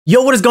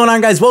Yo, what is going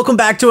on, guys? Welcome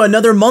back to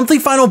another monthly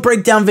final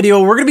breakdown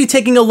video. We're going to be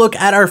taking a look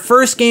at our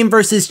first game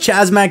versus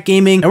Chazmac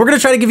Gaming, and we're going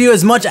to try to give you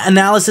as much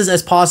analysis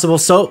as possible.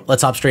 So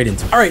let's hop straight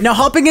into it. All right, now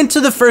hopping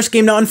into the first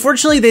game. Now,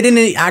 unfortunately, they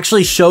didn't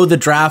actually show the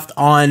draft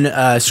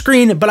on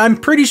screen, but I'm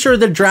pretty sure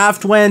the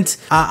draft went,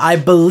 I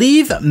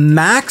believe,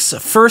 Max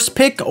first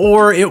pick,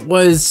 or it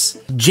was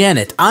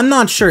Janet. I'm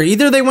not sure.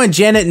 Either they went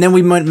Janet and then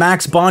we went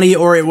Max Bonnie,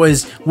 or it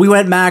was we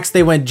went Max,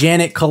 they went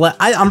Janet, Colette.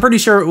 I'm pretty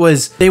sure it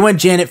was they went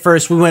Janet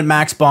first, we went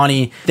Max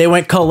Bonnie. They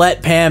went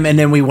Colette, Pam, and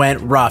then we went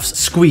Ruffs,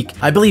 Squeak.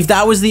 I believe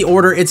that was the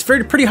order. It's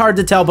pretty hard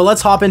to tell, but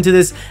let's hop into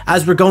this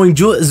as we're going.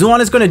 Zuan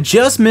is going to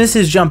just miss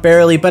his jump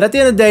barely, but at the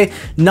end of the day,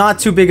 not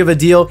too big of a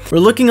deal. We're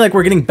looking like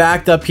we're getting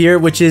backed up here,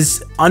 which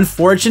is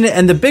unfortunate.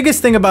 And the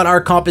biggest thing about our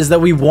comp is that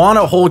we want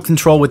to hold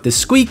control with the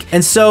Squeak,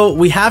 and so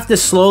we have to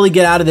slowly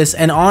get out of this.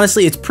 And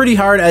honestly, it's pretty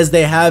hard as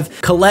they have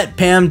Colette,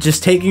 Pam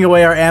just taking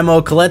away our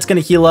ammo. Colette's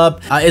going to heal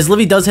up.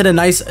 Islivy does hit a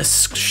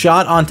nice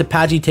shot onto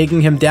Patchy,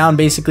 taking him down.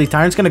 Basically,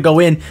 Tyrant's going to go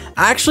in.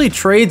 Actually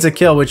trades a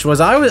kill, which was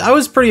I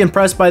was pretty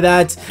impressed by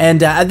that.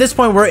 And at this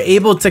point, we're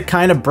able to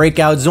kind of break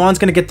out. Zuan's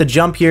gonna get the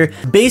jump here,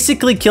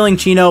 basically killing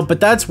Chino, but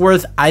that's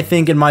worth, I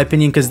think, in my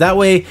opinion, because that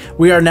way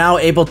we are now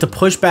able to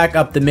push back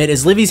up the mid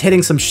as Livy's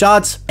hitting some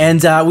shots,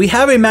 and we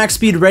have a max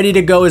speed ready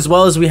to go, as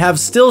well as we have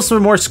still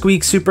some more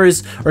Squeak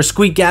supers, or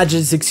Squeak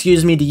gadgets,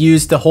 excuse me, to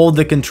use to hold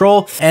the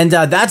control. And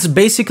that's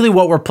basically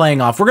what we're playing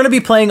off. We're gonna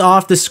be playing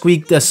off the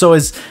Squeak, so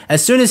as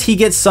soon as he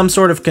gets some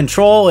sort of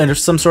control and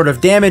some sort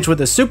of damage with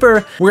a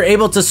super, we're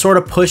able to sort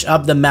of push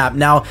up the map.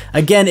 Now,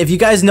 again, if you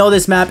guys know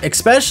this map,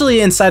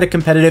 especially inside a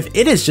competitive,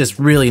 it is just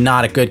really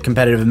not a good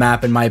competitive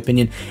map in my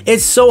opinion.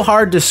 It's so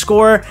hard to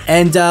score,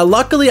 and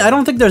luckily I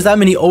don't think there's that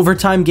many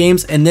overtime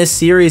games in this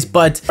series,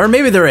 but or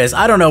maybe there is,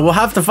 I don't know, we'll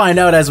have to find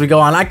out as we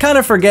go on. I kind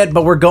of forget,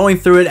 but we're going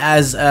through it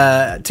as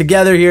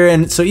together here.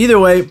 And so either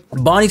way,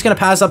 Bonnie's gonna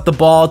pass up the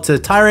ball to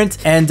Tyrant,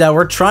 and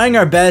we're trying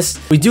our best.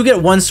 We do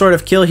get one sort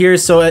of kill here,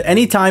 so at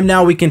any time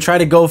now we can try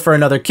to go for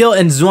another kill,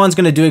 and Zuan's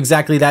gonna do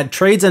exactly that,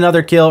 trades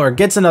another kill, or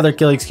gets another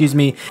kill, excuse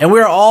me, and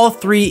we're all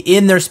three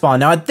in their spawn.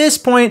 Now at this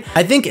point,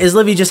 I think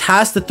Islivy just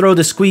has to throw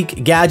the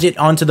Squeak gadget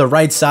onto the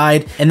right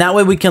side, and that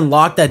way we can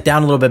lock that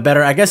down a little bit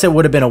better. I guess it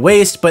would have been a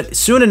waste, but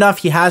soon enough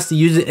he has to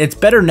use it. It's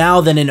better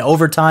now than in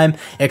overtime,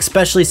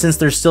 especially since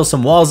there's still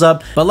some walls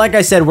up. But like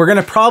I said, we're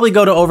gonna probably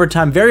go to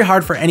overtime. Very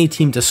hard for any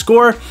team to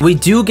score. We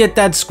do get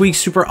that Squeak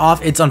super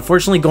off. It's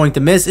unfortunately going to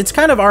miss. It's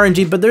kind of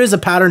RNG, but there is a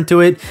pattern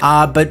to it,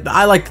 but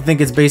I like to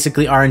think it's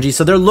basically RNG.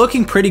 So they're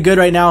looking pretty good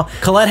right now.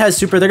 Colette has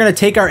super. They're gonna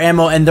take our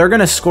ammo and they're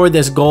gonna score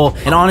this goal,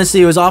 and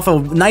honestly it was off a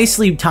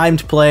nicely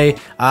timed play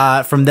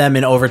from them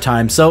in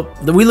overtime. So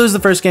we lose the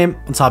first game.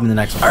 Let's hop in the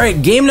next one. All right,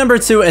 game number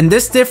 2, and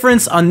this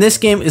difference on this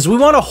game is we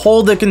want to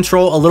hold the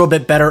control a little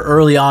bit better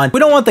early on. We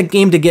don't want the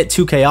game to get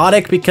too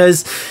chaotic,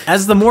 because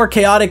as the more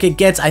chaotic it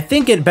gets, I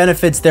think it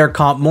benefits their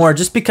comp more,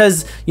 just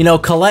because, you know,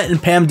 Colette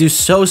and Pam do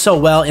so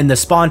well in the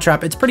spawn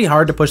trap. It's pretty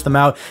hard to push them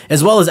out,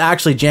 as well as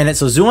actually Janet.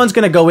 So Zuan's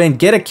gonna go in,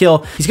 get a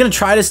kill. He's gonna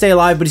try to stay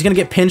alive, but he's gonna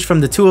get pinched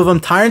from the two of them.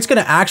 Tyrant's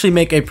gonna actually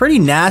make a pretty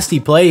nasty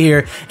play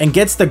here and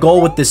gets the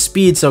goal with the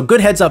speed. So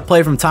good heads up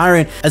play from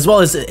Tyrant, as well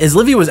as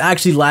Livy was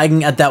actually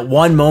lagging at that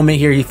one moment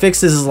here. He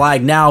fixes his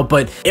lag now,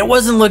 but it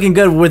wasn't looking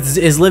good with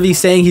Livy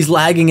saying he's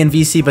lagging in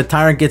VC, but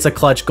Tyrant gets a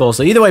clutch goal.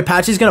 So either way,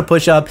 Patchy's gonna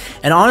push up,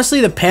 and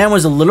honestly the Pam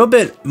was a little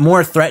bit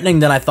more threatening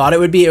than I thought it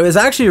would be. It was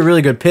actually a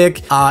really good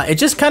pick. It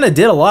just kind of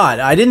did a lot.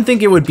 I didn't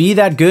think it would be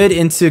that good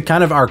into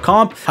kind of our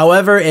comp.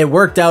 However, it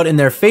worked out in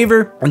their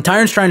favor, and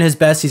Tyrant's trying his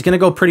best. He's gonna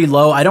go pretty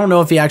low. I don't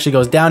know if he actually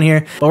goes down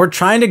here, but we're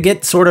trying to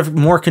get sort of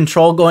more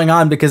control going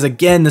on, because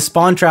again, the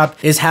spawn trap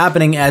is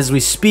happening as we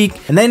speak,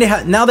 and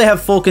then now they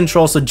have full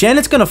control. So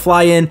Janet's gonna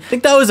fly in. I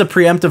think that was a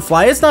preemptive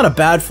fly. It's not a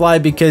bad fly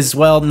because,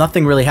 well,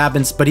 nothing really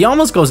happens, but he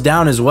almost goes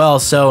down as well.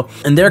 So,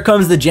 and there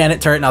comes the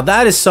Janet turret. Now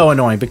that is so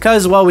annoying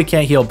because, well, we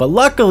can't heal, but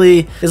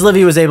luckily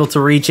Islivy was able to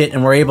reach it,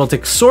 and we're able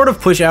to sort of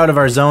push out of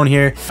our zone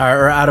here,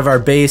 or out of our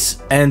base.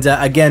 And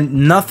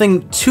again,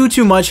 nothing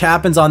too much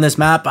happens on this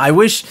map. I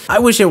wish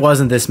it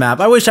wasn't this map.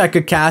 I wish I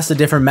could cast a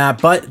different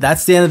map, but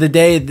that's the end of the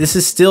day. This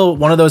is still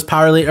one of those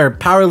power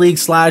league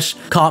slash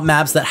comp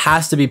maps that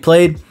has to be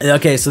played.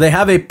 Okay, so they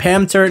have a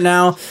Pam turret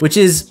now, which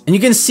is, and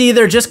you can see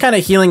they're just kind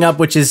of healing up,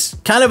 which is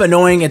kind of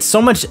annoying. It's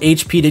so much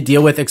HP to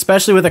deal with,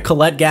 especially with a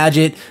Colette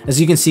gadget. As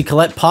you can see,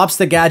 Colette pops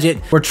the gadget.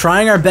 We're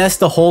trying our best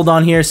to hold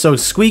on here. So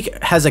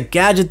Squeak has a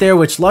gadget there,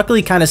 which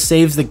luckily kind of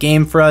saves the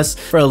game for us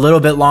for a little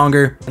bit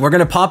longer. We're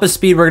gonna pop a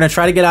speed. We're gonna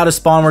try to get out of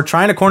spawn. We're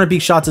trying to corner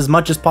peek shots as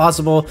much as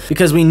possible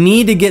because we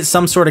need to get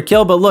some sort of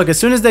kill. But look, as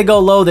soon as they go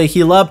low, they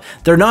heal up.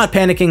 They're not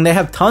panicking. They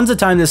have tons of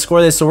time to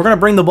score this. So we're gonna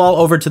bring the ball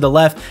over to the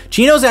left.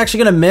 Chino's actually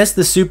gonna miss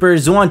the super.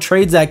 Zuan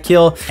trades that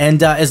kill,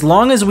 and as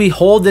long as we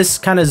hold this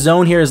kind of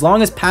zone here, as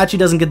long as Patchy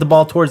doesn't get the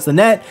ball towards the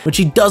net, which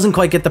he doesn't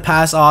quite get the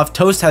pass off,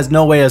 Toast has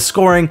no way of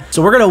scoring.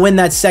 So we're gonna win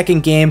that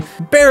second game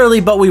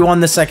barely, but we won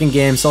the second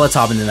game. So let's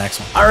hop into the next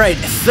one. All right,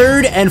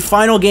 third and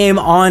final game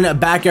on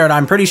Backyard.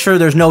 I'm pretty sure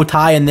there's no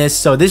tie in this,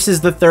 so this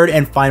is the third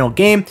and final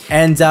game,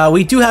 and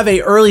we do have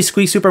a early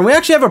Squeak super, and we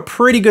actually have a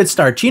pretty good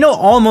start. Chino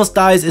almost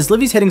dies as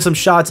Livy's hitting some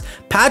shots.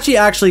 Patchy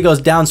actually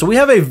goes down, so we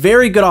have a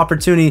very good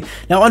opportunity.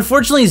 Now,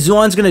 unfortunately,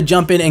 Zuan's going to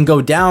jump in and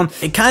go down.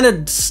 It kind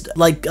of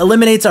like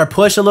eliminates our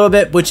push a little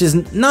bit, which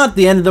is not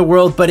the end of the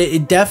world, but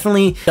it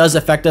definitely does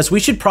affect us. We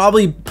should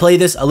probably play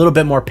this a little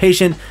bit more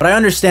patient, but I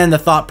understand the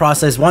thought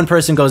process. One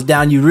person goes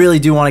down, you really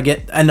do want to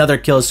get another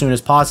kill as soon as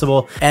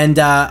possible. And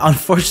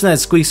unfortunately,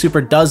 that Squeak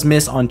Super does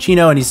miss on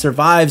Chino, and he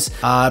survives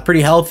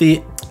pretty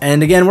healthy.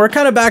 And again, we're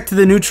kind of back to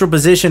the neutral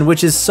position,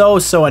 which is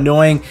so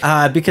annoying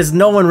because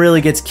no one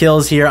really gets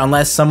kills here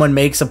unless someone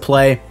makes a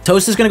play.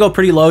 Toast is going to go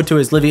pretty low to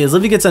his Livy. As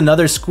Livy gets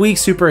another Squeak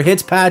Super,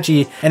 hits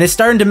Patchy, and is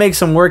starting to make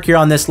some work here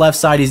on this left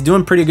side. He's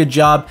doing a pretty good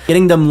job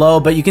getting them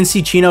low, but you can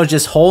see Chino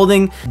just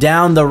holding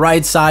down the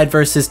right side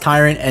versus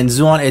Tyrant and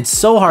Zuan. It's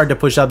so hard to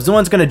push up.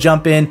 Zuan's going to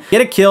jump in,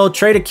 get a kill,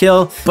 trade a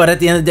kill, but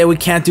at the end of the day, we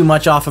can't do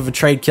much off of a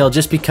trade kill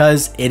just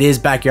because it is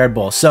Backyard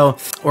Bowl. So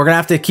we're going to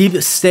have to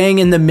keep staying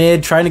in the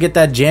mid, trying to get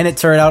that Janet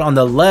turret out on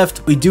the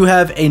left. We do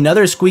have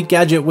another Squeak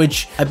gadget,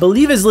 which I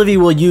believe his Livy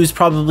will use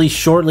probably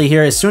shortly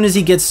here as soon as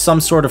he gets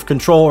some sort of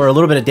control or a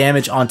little bit of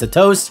damage onto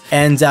Toast.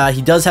 And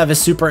he does have his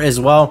super as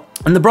well.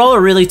 And the brawler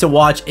really to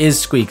watch is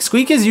Squeak.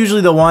 Squeak is usually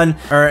the one,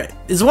 or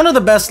is one of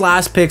the best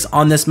last picks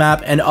on this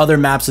map and other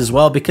maps as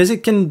well, because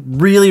it can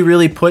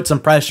really put some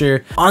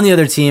pressure on the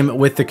other team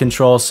with the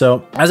control.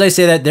 So as I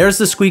say that, there's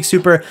the Squeak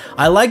Super.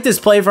 I like this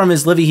play from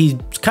his Livy. He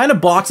kind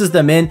of boxes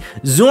them in.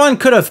 Zuan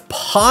could have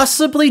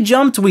possibly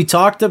jumped. We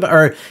talked about,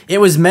 or it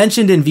was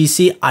mentioned in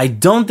VC. I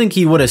don't think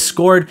he would have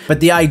scored, but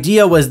the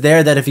idea was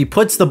there that if he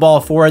puts the ball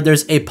forward,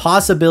 there's a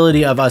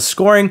possibility of us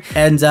scoring.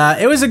 And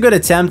it was a good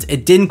attempt.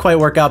 It didn't quite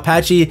work out.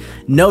 Patchy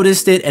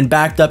noticed it and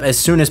backed up as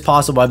soon as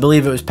possible. I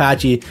believe it was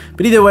Patchy.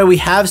 But either way, we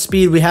have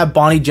speed. We have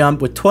Bonnie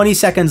jump with 20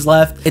 seconds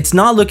left. It's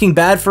not looking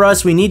bad for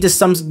us. We need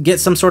to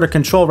get some sort of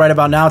control right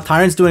about now.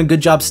 Tyrant's doing a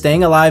good job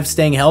staying alive,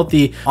 staying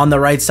healthy on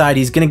the right side.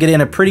 He's going to get in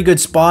a pretty good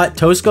spot.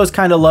 Toast goes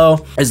kind of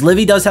low. As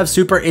Livy does have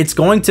super, it's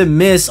going to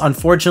miss,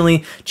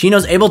 unfortunately.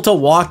 Chino's able to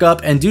walk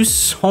up and do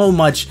so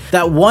much.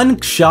 That one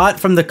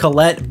shot from the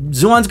Colette,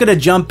 Zuan's going to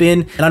jump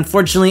in, and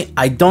unfortunately,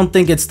 I don't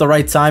think it's the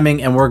right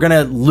timing, and we're going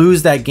to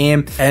lose that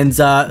game. And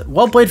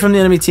well played from the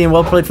enemy team,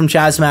 well played from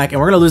Chazmac, and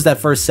we're going to lose that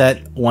first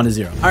set 1-0.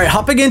 All right,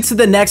 hopping into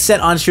the next set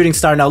on Shooting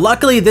Star. Now,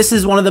 luckily, this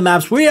is one of the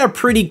maps we are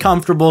pretty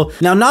comfortable.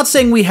 Now, not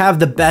saying we have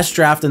the best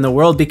draft in the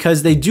world,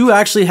 because they do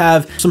actually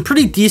have some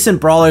pretty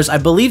decent brawlers. I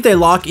believe they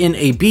lock in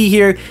a B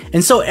here,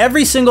 and so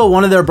every single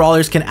one of their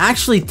brawlers can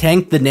actually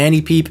tank the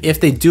Nanny Peep if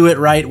they do it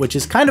right, which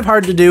is kind of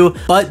hard to do,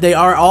 but they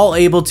are all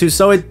able to.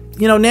 So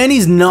you know,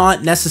 Nanny's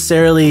not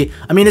necessarily,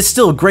 I mean, it's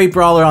still a great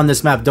brawler on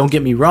this map, don't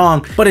get me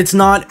wrong, but it's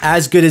not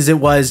as good as it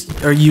was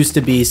or used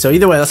to be. So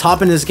either way, let's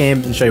hop into this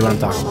game and show you what I'm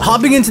talking about.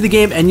 Hopping into the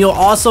game, and you'll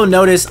also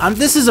notice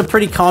this is a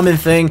pretty common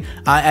thing,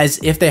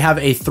 as if they have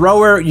a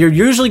thrower, you're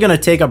usually going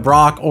to take a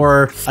Brock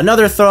or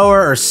another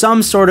thrower or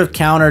some sort of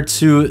counter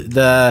to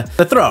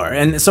the thrower.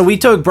 And so we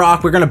took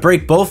Brock. We're going to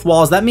break both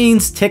walls. That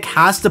means Tick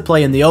has to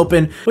play in the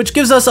open, which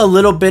gives us a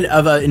little bit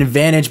of an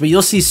advantage, but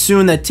you'll see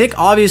soon that Tick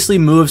obviously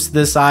moves to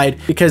this side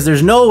because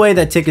there's no way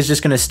that Tick is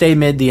just going to stay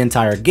mid the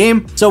entire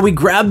game. So we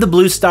grab the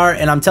blue star,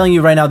 and I'm telling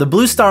you right now, the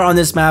blue star on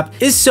this map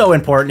is so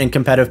important in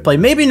competitive play.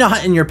 Maybe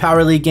not in your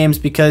Power League games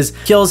because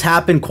kills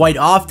happen quite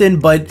often,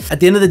 but at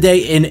the end of the day,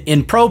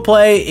 in pro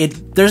play,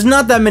 there's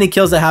not that many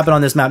kills that happen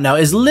on this map. Now,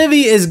 as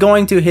Livy is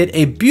going to hit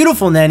a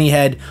beautiful Nanny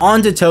head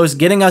onto Toast,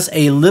 getting us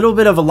a little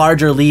bit of a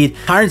larger lead.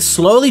 Tyrant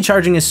slowly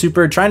charging his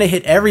super, trying to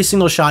hit every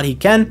single shot he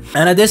can.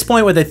 And at this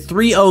point, with a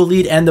 3-0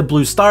 lead and the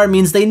blue star,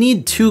 means they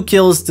need 2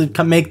 kills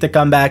to make the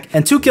comeback.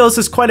 And 2 kills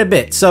is quite a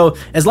bit. So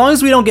as long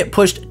as we don't get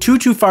pushed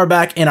too far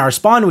back in our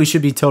spawn, we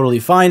should be totally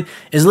fine.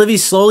 Is Livy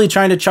slowly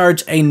trying to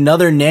charge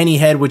another Nanny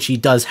head, which he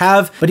does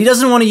have, but he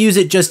doesn't want to use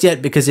it just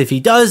yet, because if he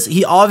does,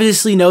 he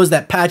obviously knows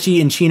that Patchy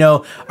and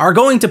Chino are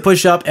going to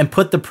push up and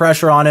put the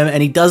pressure on him,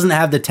 and he doesn't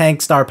have the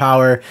tank star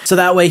power, so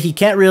that way he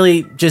can't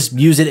really just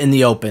use it in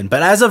the open.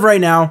 But as of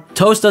right now,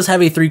 Toast does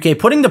have a 3K,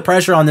 putting the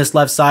pressure on this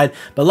left side,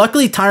 but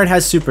luckily Tyrant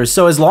has supers.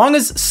 So as long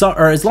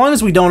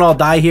as we don't all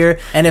die here,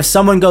 and if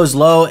someone goes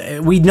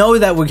low, we know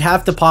that we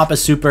have to pop a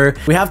super.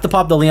 We have to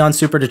pop the Leon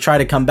super to try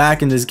to come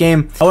back in this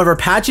game. However,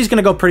 Patchy's going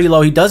to go pretty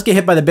low. He does get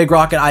hit by the big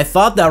rocket. I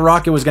thought that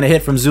rocket was going to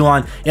hit from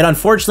Zuan. It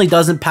unfortunately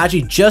doesn't.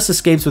 Patchy just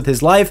escapes with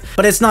his life,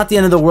 but it's not the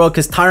end of the world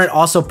because Tyrant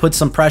also puts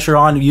some pressure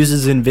on,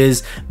 uses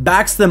Invis,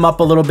 backs them up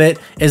a little bit.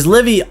 Is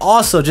Livy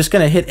also just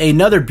going to hit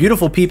another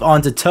beautiful peep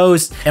onto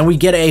Toast, and we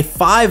get a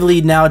 5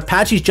 lead now.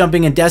 Patchy's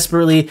jumping in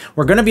desperately.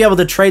 We're going to be able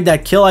to trade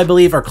that kill, I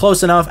believe, or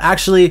close enough.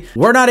 Actually,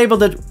 we're not able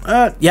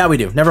to, yeah, we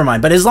do. Never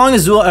mind. But as long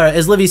as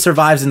Livy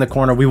survives in the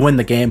corner, we win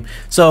the game.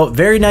 So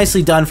very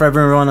nicely done for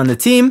everyone on the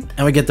team,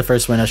 and we get the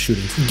first win as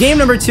shooting. Game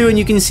number 2, and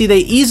you can see they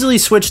easily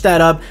switched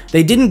that up.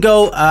 They didn't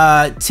go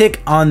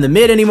Tick on the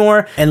mid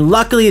anymore, and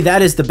luckily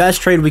that is the best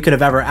trade we could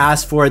have ever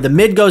asked for. The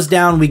mid goes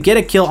down, we get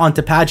a kill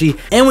onto Patchy,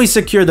 and we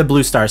secure the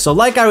blue star. So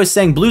like I was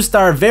saying, blue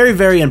star,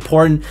 very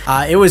important.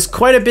 It was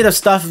quite a bit of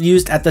stuff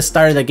used at the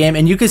start of the game,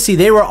 and you can see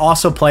they were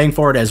also playing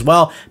for it as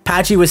well.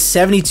 Patchy was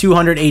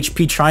 7,200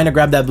 HP trying to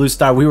grab that blue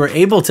star. We were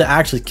able to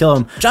actually kill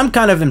him, which I'm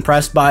kind of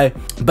impressed by.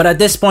 play. But at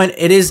this point,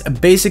 it is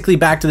basically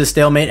back to the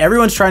stalemate.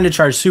 Everyone's trying to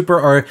charge super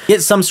or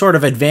get some sort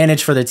of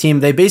advantage for the team.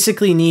 They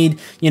basically need,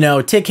 you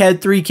know, tick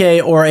head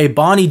 3K or a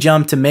Bonnie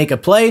jump to make a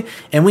play,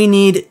 and we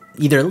need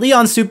either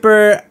Leon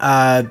Super,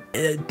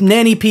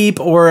 Nanny Peep,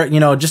 or, you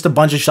know, just a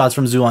bunch of shots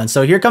from Zulon.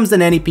 So here comes the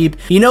Nanny Peep.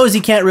 He knows he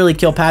can't really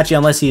kill Patchy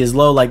unless he is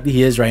low like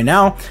he is right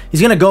now.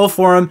 He's gonna go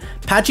for him.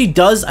 Patchy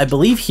does, I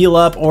believe, heal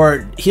up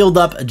or healed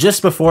up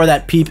just before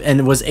that Peep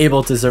and was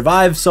able to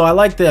survive. So I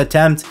like the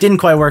attempt. Didn't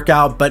quite work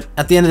out, but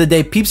at the end of the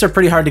day, Peeps are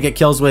pretty hard to get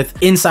kills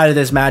with inside of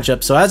this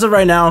matchup. So as of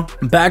right now,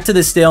 back to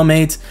the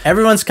stalemate.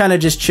 Everyone's kind of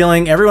just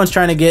chilling. Everyone's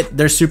trying to get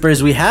their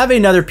supers. We have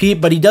another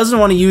Peep, but he doesn't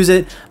want to use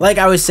it. Like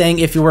I was saying,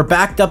 if you were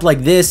backed up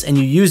like this and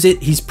you use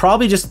it,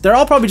 they're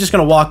all probably just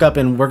gonna walk up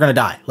and we're gonna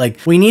die. Like,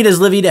 we need his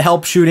Livy to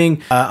help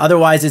shooting,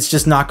 otherwise it's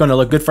just not gonna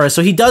look good for us.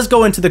 So he does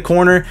go into the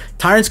corner.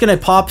 Tyrant's gonna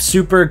pop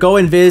super, go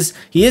invis.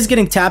 He is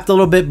getting tapped a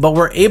little bit, but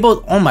we're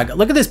able, oh my god,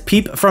 look at this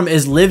Peep from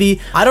his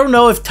Livy. I don't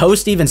know if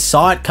Toast even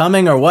saw it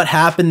coming or what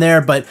happened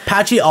there, but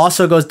Patchy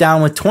also goes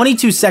down with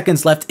 22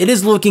 seconds left. It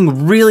is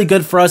looking really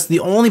good for us.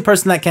 The only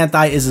person that can't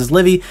die is his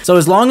Livy. So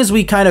as long as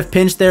we kind of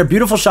pinch there,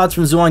 beautiful shots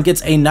from Zulon,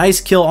 gets a nice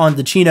kill on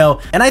the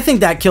Chino, and I think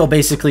that kill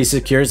basically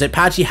secures it.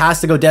 Patchy has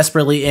to go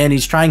desperately in.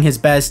 He's trying his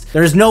best.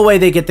 There's no way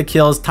they get the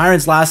kills.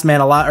 Tyrant's last man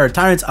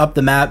Tyrant's up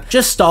the map,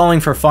 just stalling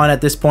for fun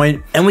at this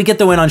point, and we get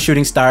the win on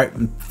Shooting Star,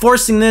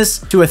 forcing this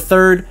to a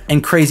third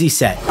and crazy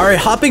set. All right,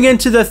 hopping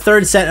into the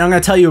third set, and I'm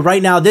gonna tell you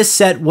right now, this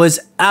set was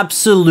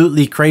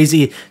absolutely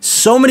crazy.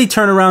 So many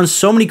turnarounds,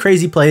 so many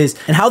crazy plays,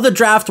 and how the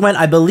draft went,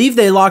 I believe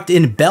they locked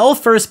in Bell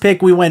first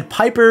pick. We went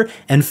Piper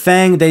and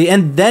Fang,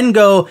 and then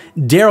go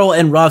Daryl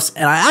and Ruffs,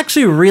 and I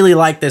actually really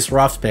like this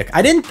Ruffs pick.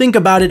 I didn't think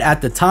about it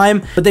at the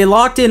time, but they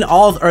locked in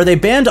they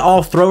banned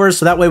all throwers,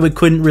 so that way we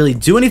couldn't really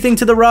do anything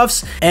to the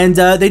Ruffs, and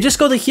they just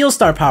go the heal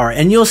star power,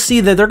 and you'll see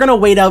that they're gonna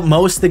wait out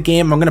most of the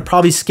game. I'm gonna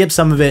probably skip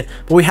some of it,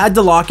 but we had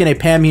to lock in a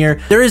Pam here.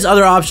 There is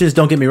other options,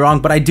 don't get me wrong,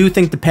 but I do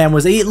think the Pam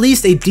was at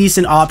least a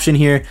decent option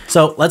here.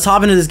 So let's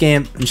hop into this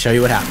game and show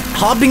you what happened.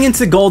 Hopping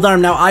into Gold Arm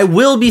now, I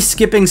will be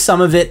skipping some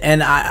of it,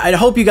 and I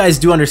hope you guys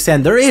do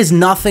understand there is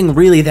nothing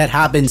really that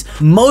happens.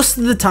 Most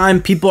of the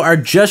time people are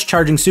just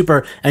charging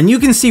super, and you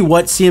can see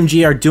what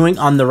CMG are doing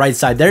on the right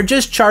side. They're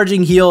just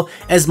charging heal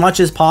as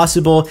much as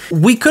possible.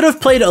 We could have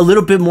played a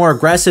little bit more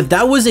aggressive.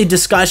 That was a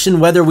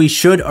discussion whether we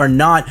should or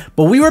not,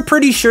 but we were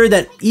pretty sure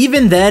that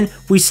even then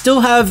we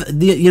still have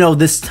the, you know,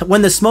 this,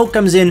 when the smoke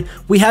comes in,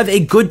 we have a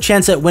good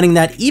chance at winning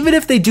that, even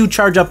if they do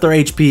charge up their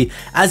HP.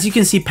 As you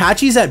can see,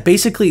 Patchy's at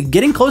basically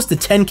getting close to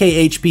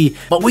 10k HP,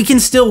 but we can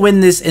still win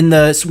this in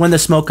when the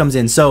smoke comes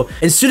in. So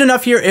it's soon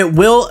enough here, it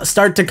will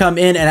start to come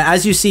in, and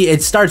as you see,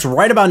 it starts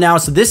right about now.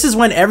 So this is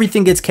when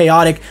everything gets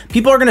chaotic.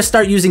 People are going to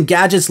start using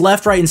gadgets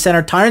left, right, and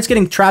center. Tyrant's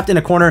getting trapped in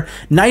a corner.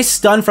 Nice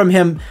stun from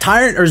him.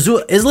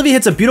 Izlivy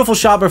hits a beautiful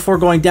shot before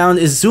going down.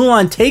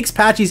 Zulon takes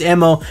Patchy's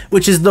ammo,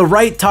 which is the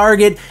right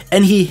target,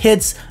 and he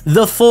hits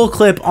the full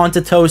clip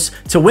onto Toast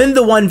to win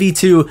the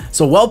 1v2.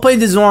 So well played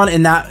to Zulon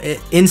in that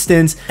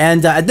instance.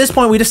 And at this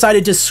point, we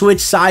decided to switch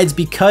sides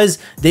because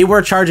they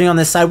were charging on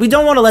this side. We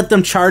don't want to let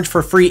them charge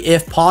for free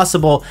if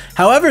possible.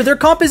 However, their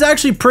comp is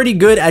actually pretty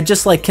good at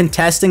just like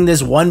contesting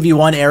this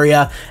 1v1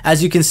 area.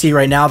 As you can see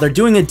right now, they're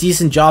doing a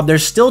decent job. They're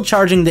still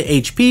charging the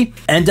HP,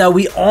 and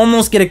we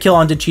almost get a kill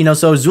onto Chino.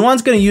 So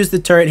Zulon's going to use the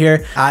turret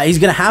here. He's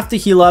going to have to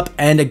heal up,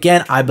 and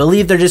again, I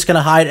believe they're just going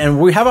to hide, and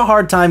we have a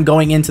hard time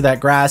going into that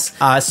grass.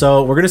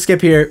 So we're going to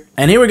skip here,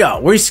 and here we go.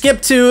 We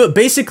skip to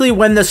basically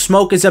when the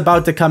smoke is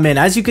about to come in.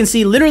 As you can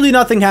see, literally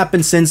nothing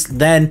happened since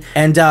then,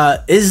 and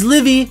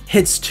Izlivy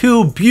hits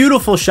two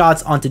beautiful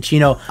shots onto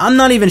Chino. I'm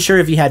not even sure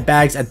if he had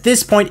bags. At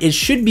this point, it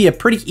should be a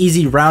pretty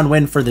easy round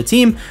win for the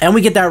team, and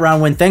we get that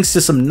round win thanks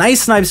to some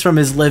nice snipes from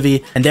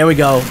Izlivy, and there we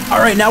go. All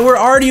right, now we're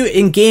already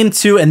in game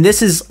 2, and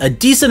this is a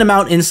decent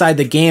amount inside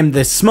the game.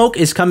 The smoke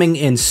is coming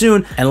in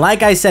soon, and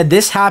like I said,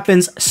 this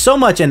happens so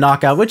much in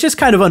Knockout, which is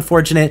kind of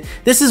unfortunate.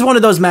 This is one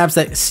of those maps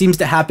that seems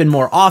to happen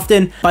more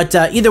often, but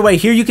either way,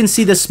 here you can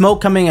see the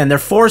smoke coming, and they're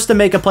forced to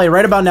make a play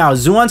right about now.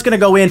 Zulon's going to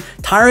go in.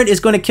 Tyrant is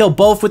going to kill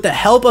both with the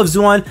help of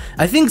Zulon.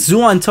 I think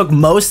Zulon took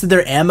most of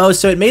their ammo,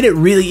 so it made it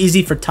really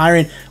easy for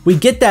Tyrant. We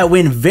get that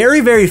win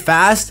very, very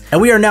fast,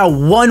 and we are now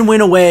one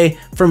win away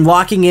from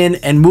locking in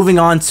and moving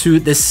on to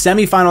the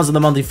semifinals of the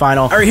monthly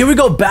final. All right, here we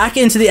go back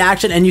into the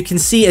action, and you can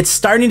see it's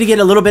starting to get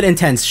a little bit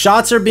intense.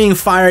 Shots are being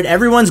fired.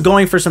 Everyone's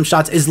going for some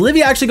shots.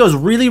 Izlivy actually goes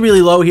really,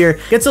 really low here.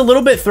 Gets a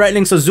little bit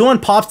threatening, so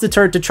Zulon pops the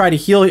turret to try to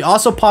heal. He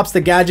also pops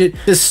the gadget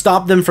to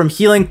stop them from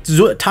healing.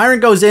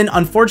 Tyrant goes in,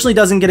 unfortunately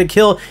doesn't get a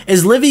kill.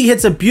 Izlivy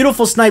hits a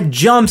beautiful snipe,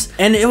 jumps,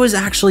 and it was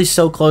actually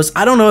so close.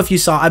 I don't know if you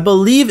saw, I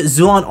believe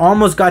Zulon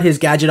almost got his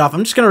gadget off.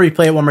 I'm just going to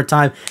replay it one more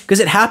time because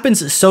it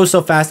happens so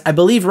fast. I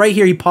believe right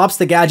here he pops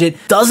the gadget,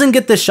 doesn't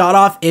get the shot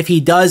off. If he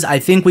does, I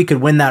think we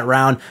could win that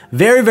round.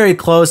 Very, very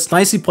close.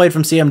 Nicely played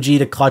from CMG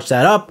to clutch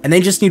that up, and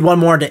they just need one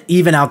more to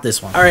even out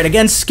this one. All right,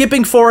 again,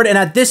 skipping forward, and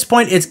at this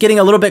point, it's getting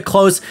a little bit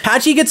close.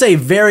 Patchy gets a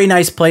very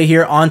nice play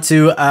here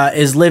onto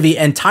Izlivy,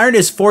 and Tyrant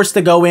is forced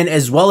to go in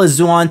as well as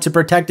Zulon to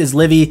protect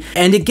Izlivy,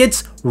 and it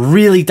gets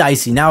really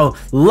dicey. Now,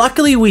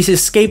 luckily we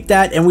escaped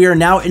that and we are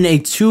now in a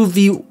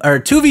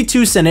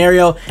 2v2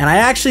 scenario, and I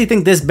actually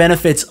think this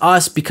benefits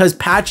us because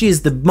Patchy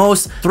is the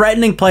most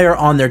threatening player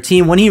on their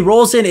team. When he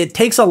rolls in, it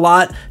takes a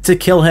lot to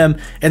kill him,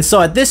 and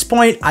so at this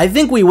point, I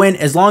think we win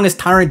as long as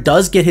Tyrant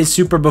does get his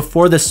super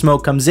before the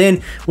smoke comes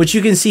in, which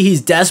you can see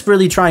he's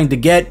desperately trying to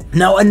get.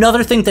 Now,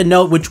 another thing to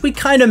note, which we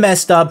kind of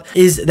messed up,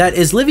 is that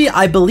Livy,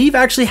 I believe,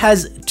 actually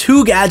has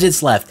 2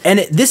 gadgets left, and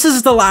this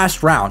is the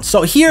last round.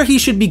 So here he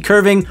should be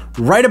curving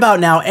right about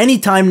now,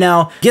 anytime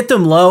now, get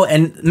them low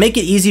and make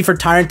it easy for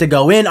Tyrant to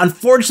go in.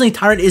 Unfortunately,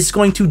 Tyrant is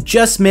going to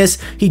just miss.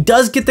 He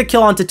does get the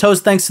kill onto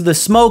Toast thanks to the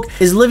smoke.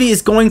 Livy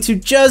is going to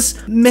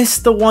just miss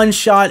the one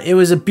shot. It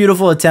was a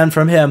beautiful attempt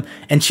from him,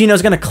 and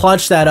Chino's going to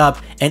clutch that up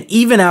and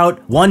even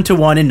out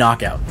 1-1 in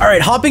knockout. All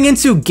right, hopping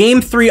into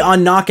game 3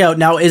 on knockout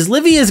now,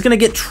 Livy is going to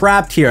get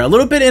trapped here, a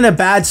little bit in a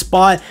bad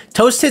spot.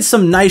 Toast hit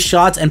some nice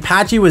shots and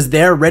Patchy was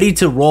there ready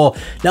to roll.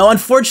 Now,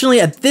 unfortunately,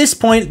 at this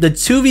point, the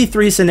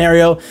 2v3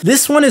 scenario,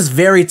 this one is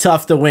very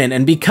tough to win,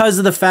 and because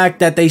of the fact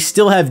that they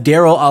still have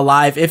Daryl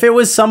alive, if it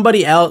was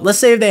somebody else, let's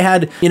say if they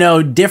had, you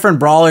know, different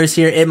brawlers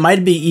here, it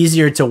might be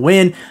easier to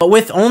win, but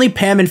with only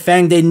Pam and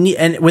Fang, they need,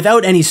 and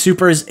without any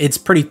supers, it's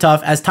pretty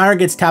tough. As Tyrant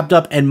gets tapped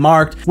up and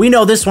marked, we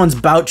know this one's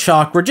bout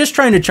chalk. We're just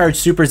trying to charge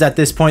supers at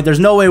this point. There's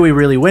no way we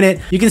really win it.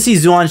 You can see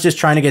Zuan's just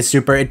trying to get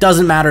super. It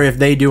doesn't matter if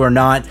they do or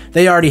not.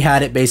 They already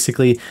had it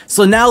basically.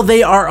 So now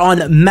they are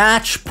on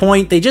match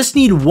point. They just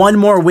need one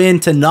more win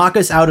to knock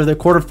us out of the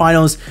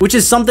quarterfinals, which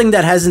is something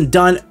that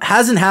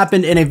hasn't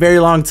happened in a very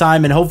long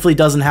time and hopefully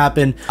doesn't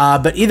happen.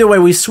 But either way,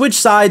 we switch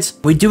sides.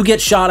 We do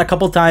get shot a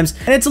couple times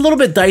and it's a little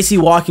bit dicey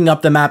walking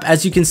up the map.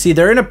 As you can see,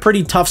 they're in a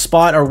pretty tough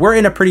spot, or we're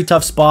in a pretty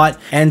tough spot,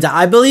 and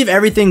I believe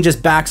everything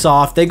just backs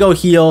off. They go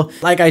heal.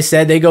 Like I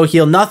said, they go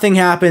heal. Nothing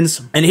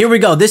happens. And here we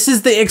go. This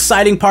is the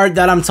exciting part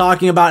that I'm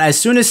talking about. As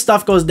soon as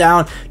stuff goes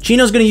down,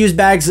 Chino's going to use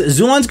bags.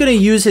 Zulan's going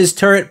to use his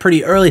turret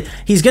pretty early.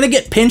 He's going to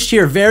get pinched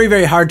here very,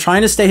 very hard,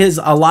 trying to stay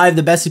alive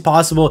the best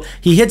possible.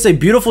 He hits a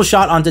beautiful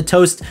shot onto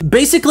Toast,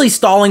 basically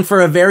stalling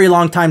for a very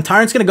long time.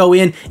 Tyrant's going to go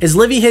in.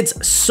 Livy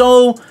hits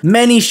so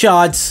many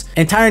shots,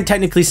 and Tyrant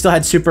technically still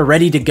had super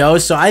ready to go.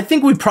 So I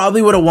think we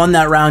probably would have won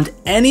that round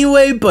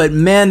anyway, but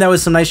man, that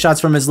was some nice shots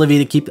from Livy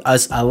to keep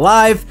us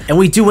alive, and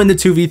we do win the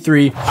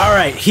 2v3. All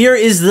right, here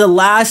is the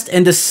last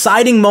and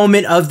deciding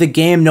moment of the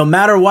game. No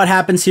matter what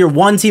happens here,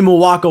 one team will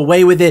walk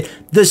away with it.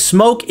 The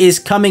smoke is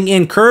coming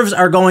in. Curves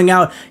are going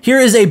out. Here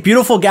is a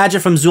beautiful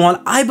gadget from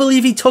Zuan. I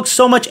believe he took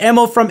so much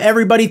ammo from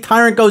everybody.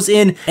 Tyrant goes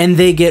in and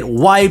they get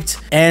wiped.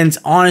 And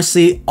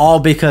honestly, all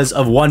because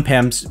of one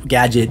Pam's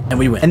gadget, and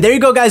we win. And there you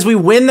go, guys. We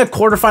win the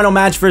quarterfinal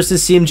match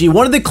versus CMG.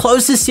 One of the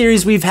closest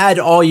series we've had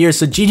all year.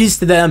 So GG's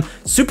to them.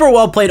 Super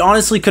well played.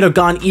 Honestly, could have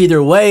gone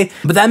either way.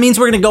 But that means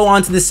we're going to go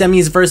on to the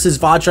semis versus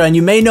Vatra. And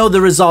you may know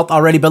the result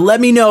already, but let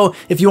me know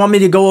if you want me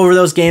to go over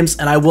those games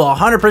and I will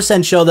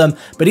 100% show them.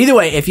 But either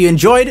way, if you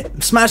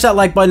enjoyed, smash that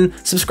like button,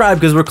 subscribe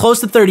because we're close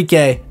to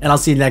 30K, and I'll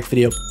see you in the next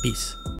video. Peace.